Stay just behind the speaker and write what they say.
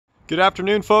Good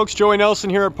afternoon, folks. Joey Nelson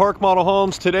here at Park Model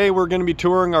Homes. Today we're going to be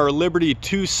touring our Liberty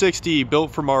 260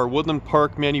 built from our Woodland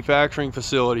Park manufacturing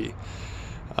facility.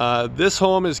 This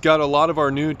home has got a lot of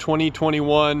our new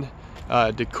 2021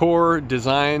 decor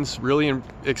designs. Really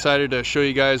excited to show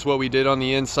you guys what we did on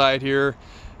the inside here.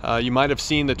 You might have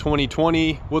seen the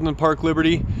 2020 Woodland Park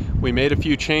Liberty. We made a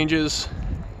few changes,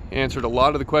 answered a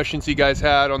lot of the questions you guys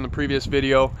had on the previous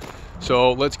video.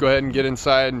 So let's go ahead and get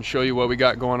inside and show you what we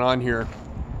got going on here.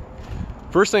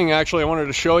 First thing actually I wanted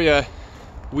to show you,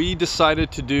 we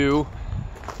decided to do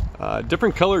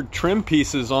different colored trim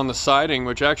pieces on the siding,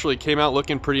 which actually came out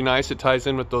looking pretty nice. It ties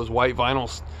in with those white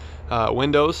vinyl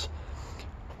windows.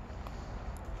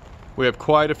 We have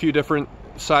quite a few different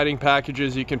siding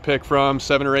packages you can pick from,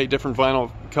 7 or 8 different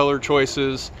vinyl color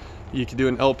choices. You can do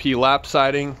an LP lap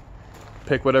siding,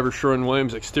 pick whatever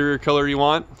Sherwin-Williams exterior color you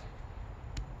want.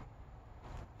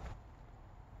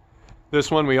 This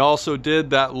one we also did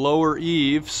that lower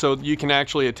eave, so you can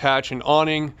actually attach an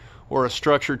awning or a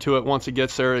structure to it. Once it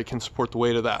gets there, it can support the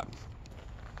weight of that.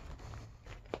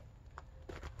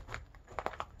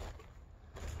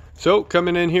 So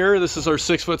coming in here, this is our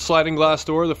 6-foot sliding glass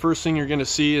door. The first thing you're going to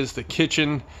see is the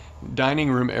kitchen dining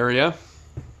room area.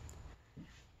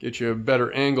 Get you a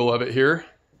better angle of it here.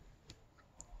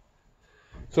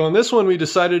 So on this one, we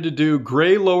decided to do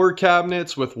gray lower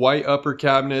cabinets with white upper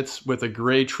cabinets with a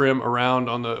gray trim around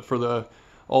on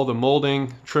all the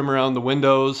molding, trim around the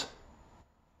windows.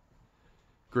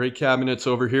 Gray cabinets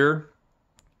over here.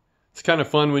 It's kind of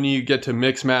fun when you get to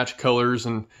mix match colors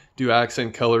and do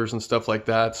accent colors and stuff like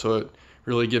that, so it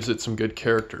really gives it some good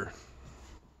character.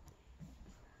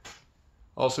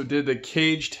 Also did the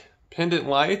caged pendant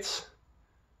lights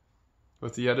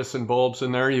with the Edison bulbs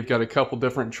in there. You've got a couple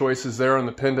different choices there on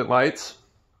the pendant lights.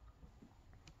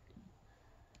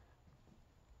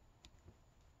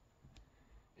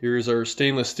 Here's our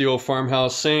stainless steel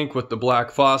farmhouse sink with the black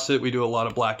faucet. We do a lot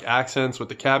of black accents with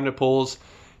the cabinet pulls.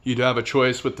 You do have a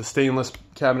choice with the stainless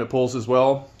cabinet pulls as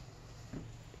well.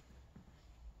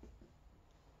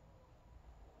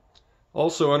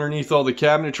 Also underneath all the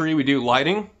cabinetry, we do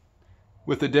lighting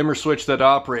with the dimmer switch that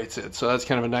operates it. So that's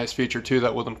kind of a nice feature too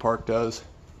that Woodland Park does.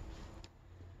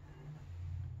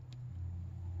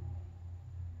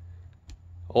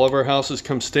 All of our houses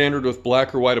come standard with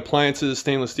black or white appliances.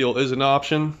 Stainless steel is an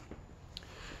option.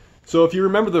 So if you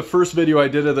remember the first video I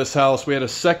did of this house, we had a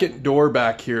second door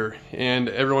back here and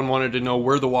everyone wanted to know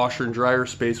where the washer and dryer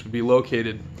space would be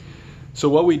located. So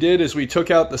what we did is we took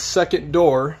out the second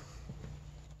door.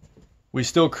 We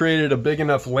still created a big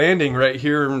enough landing right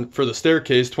here for the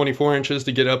staircase, 24 inches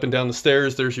to get up and down the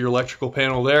stairs. There's your electrical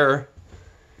panel there.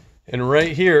 And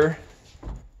right here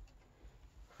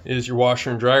is your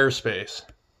washer and dryer space.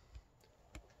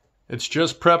 It's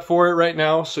just prep for it right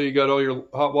now. So you got all your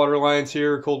hot water lines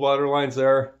here, cold water lines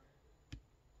there.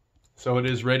 So it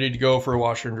is ready to go for a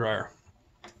washer and dryer.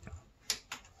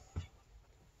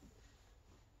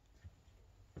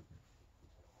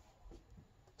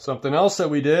 Something else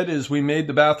that we did is we made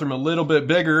the bathroom a little bit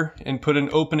bigger and put an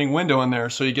opening window in there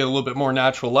so you get a little bit more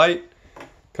natural light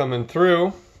coming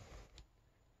through.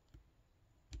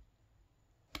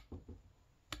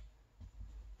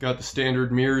 Got the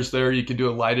standard mirrors there. You could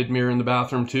do a lighted mirror in the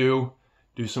bathroom too.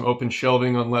 Do some open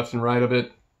shelving on left and right of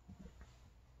it.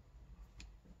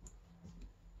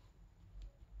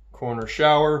 Corner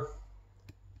shower.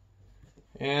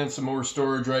 And some more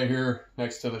storage right here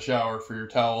next to the shower for your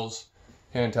towels,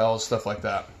 hand towels, stuff like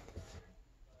that.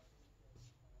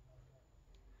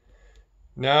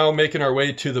 Now making our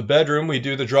way to the bedroom, we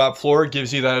do the drop floor. It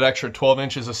gives you that extra 12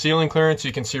 inches of ceiling clearance.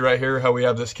 You can see right here how we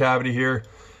have this cavity here.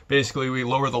 Basically we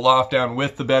lower the loft down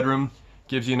with the bedroom.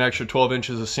 Gives you an extra 12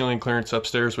 inches of ceiling clearance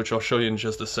upstairs, which I'll show you in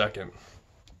just a second.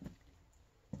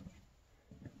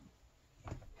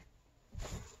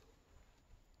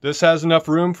 This has enough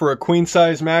room for a queen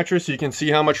size mattress. You can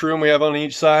see how much room we have on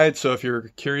each side. So if you're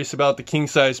curious about the king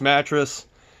size mattress,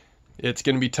 it's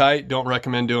going to be tight. Don't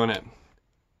recommend doing it.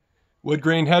 Wood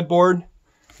grain headboard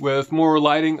with more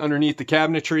lighting underneath the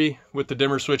cabinetry with the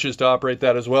dimmer switches to operate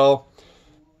that as well.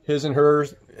 His and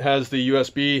hers has the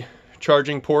USB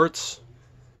charging ports.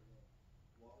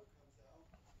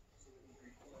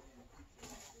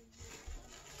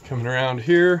 Coming around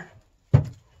here.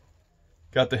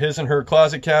 Got the his and her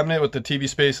closet cabinet with the TV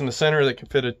space in the center that can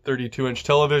fit a 32-inch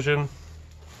television.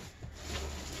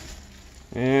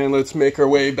 And let's make our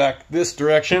way back this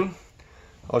direction.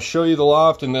 I'll show you the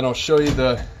loft and then I'll show you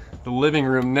the living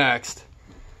room next,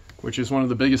 which is one of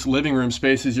the biggest living room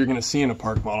spaces you're going to see in a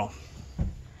park model.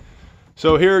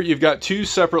 So here you've got two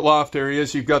separate loft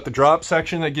areas. You've got the drop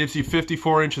section that gives you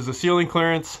 54 inches of ceiling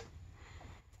clearance.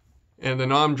 and the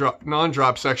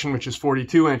non-drop section, which is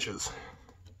 42 inches.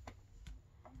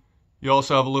 You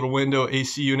also have a little window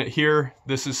AC unit here.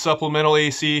 This is supplemental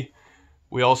AC.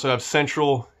 We also have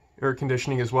central air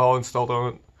conditioning as well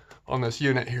installed on this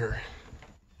unit here.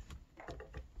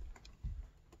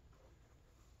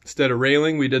 Instead of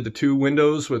railing, we did the 2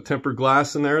 windows with tempered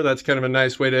glass in there. That's kind of a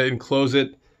nice way to enclose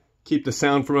it, keep the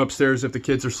sound from upstairs if the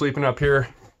kids are sleeping up here.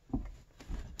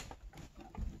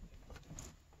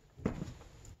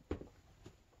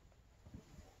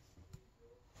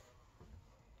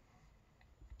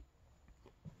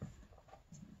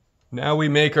 Now we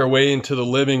make our way into the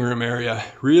living room area.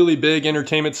 Really big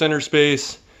entertainment center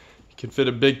space. You can fit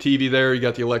a big TV there. You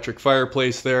got the electric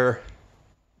fireplace there.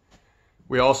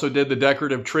 We also did the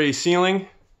decorative tray ceiling.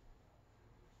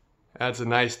 Adds a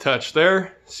nice touch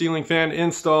there. Ceiling fan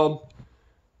installed.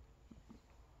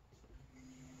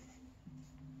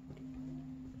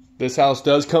 This house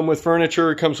does come with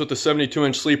furniture. It comes with a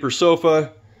 72-inch sleeper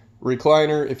sofa,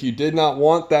 recliner. If you did not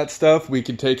want that stuff, we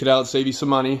could take it out, save you some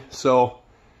money. So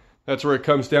that's where it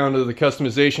comes down to the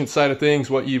customization side of things,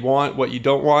 what you want, what you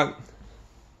don't want.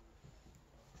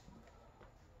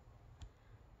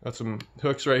 Got some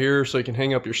hooks right here so you can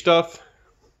hang up your stuff.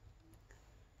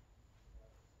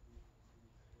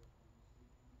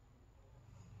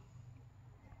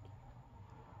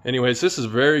 Anyways, this is a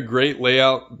very great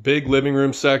layout, big living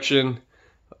room section,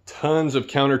 tons of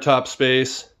countertop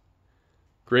space,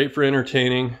 great for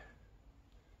entertaining.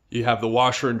 You have the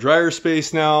washer and dryer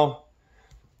space now.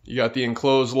 You got the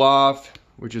enclosed loft,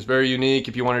 which is very unique.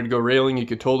 If you wanted to go railing, you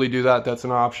could totally do that. That's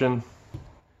an option.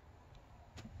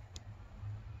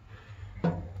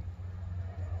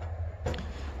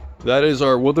 That is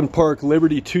our Woodland Park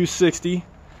Liberty 260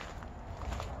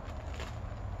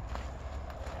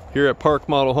 here at Park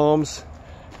Model Homes.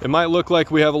 It might look like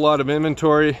we have a lot of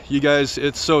inventory. You guys,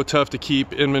 it's so tough to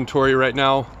keep inventory right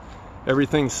now.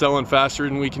 Everything's selling faster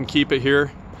than we can keep it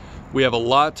here. We have a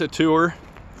lot to tour.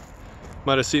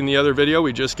 Might have seen the other video.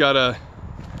 We just got a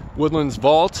Woodlands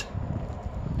Vault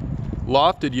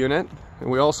lofted unit, and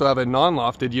we also have a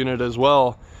non-lofted unit as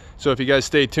well. So if you guys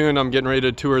stay tuned, I'm getting ready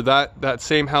to tour that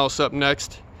same house up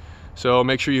next. So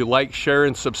make sure you like, share,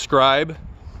 and subscribe.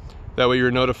 That way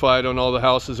you're notified on all the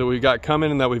houses that we've got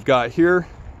coming and that we've got here.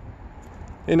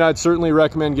 And I'd certainly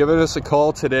recommend giving us a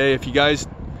call today if you guys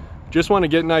just want to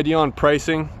get an idea on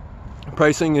pricing.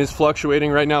 Pricing is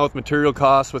fluctuating right now with material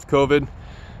costs, with COVID.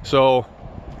 So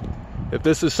if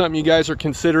this is something you guys are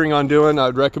considering on doing,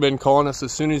 I'd recommend calling us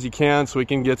as soon as you can so we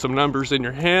can get some numbers in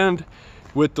your hand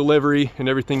with delivery and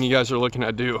everything you guys are looking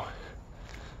at do.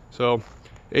 So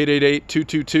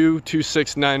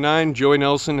 888-222-2699, Joey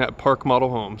Nelson at Park Model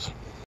Homes.